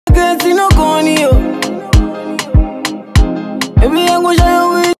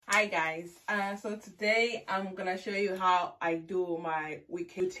Hi guys, so today I'm gonna show you how I do my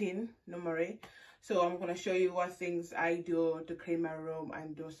weekend routine normally. So I'm gonna show you what things I do to clean my room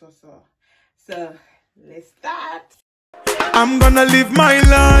and do so let's start. I'm gonna live my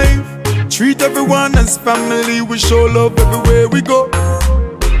life, treat everyone as family. We show love everywhere we go,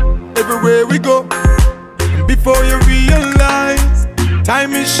 everywhere we go. Before you realize,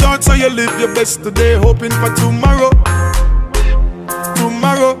 time is short, so you live your best today, hoping for tomorrow.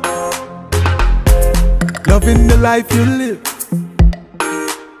 Tomorrow, loving the life you live,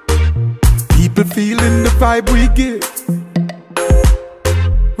 people feeling the vibe we give.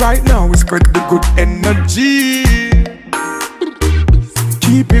 Right now we spread the good energy.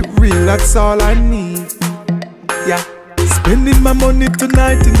 Keep it real, that's all I need. Yeah, spending my money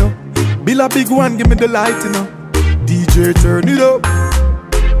tonight, you know. Bill a big one, give me the light, you know. DJ turn it up,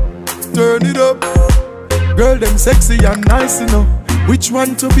 turn it up. Girl, them sexy and nice, you know. Which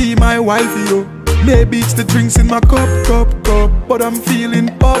one to be my wife, yo? Maybe it's the drinks in my cup, but I'm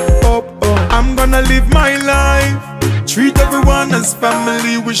feeling up. I'm gonna live my life, treat everyone as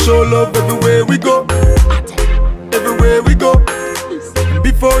family. We show love everywhere we go, everywhere we go.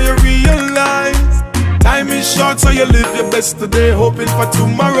 Before you realize, time is short, so you live your best today, hoping for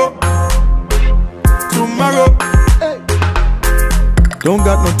tomorrow. Tomorrow, don't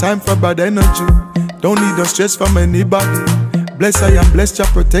got no time for bad energy. Don't need no stress from anybody. Blessed I am blessed, you're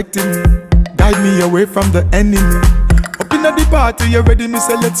protecting me. Guide me away from the enemy. Up in the party, you ready, me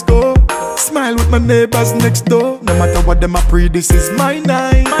say let's go. Smile with my neighbors next door. No matter what them a pre, this is my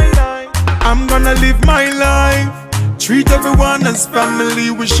night. I'm gonna live my life, treat everyone as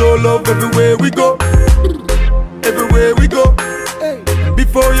family. We show love everywhere we go, everywhere we go.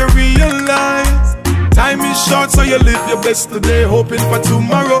 Before you realize, time is short, so you live your best today, hoping for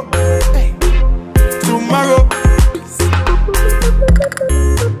tomorrow. Tomorrow,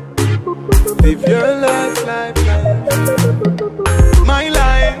 live your life, my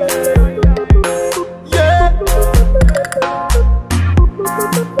life, yeah.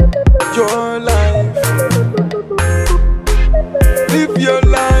 Your life, live your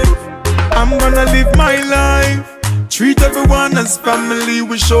life. I'm gonna live my life, treat everyone as family.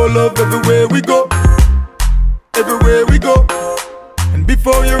 We show love everywhere we go, everywhere we go. And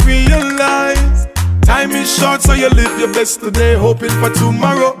before you realize, time is short, so you live your best today, hoping for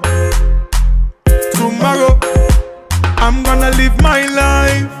tomorrow. Tomorrow, I'm gonna live my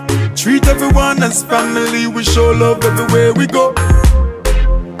life, treat everyone as family. We show love everywhere we go,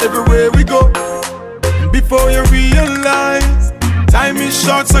 everywhere we go. Before you realize, time is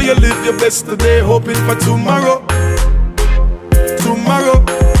short, so you live your best today, hoping for tomorrow. Tomorrow,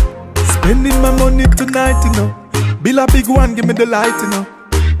 spending my money tonight, you know. Bill a big one, give me the light, you know.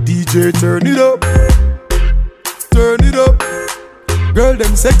 DJ turn it up, turn it up. Girl,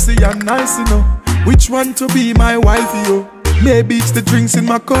 them sexy and nice, you know. Which one to be my wife, yo? Maybe it's the drinks in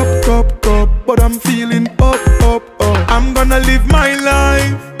my cup, but I'm feeling up. I'm gonna live my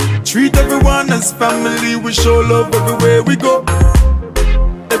life, treat everyone as family. We show love everywhere we go,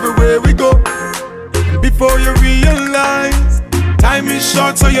 everywhere we go. Before you realize, time is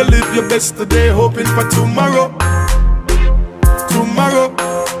short, so you live your best today, hoping for tomorrow. Tomorrow.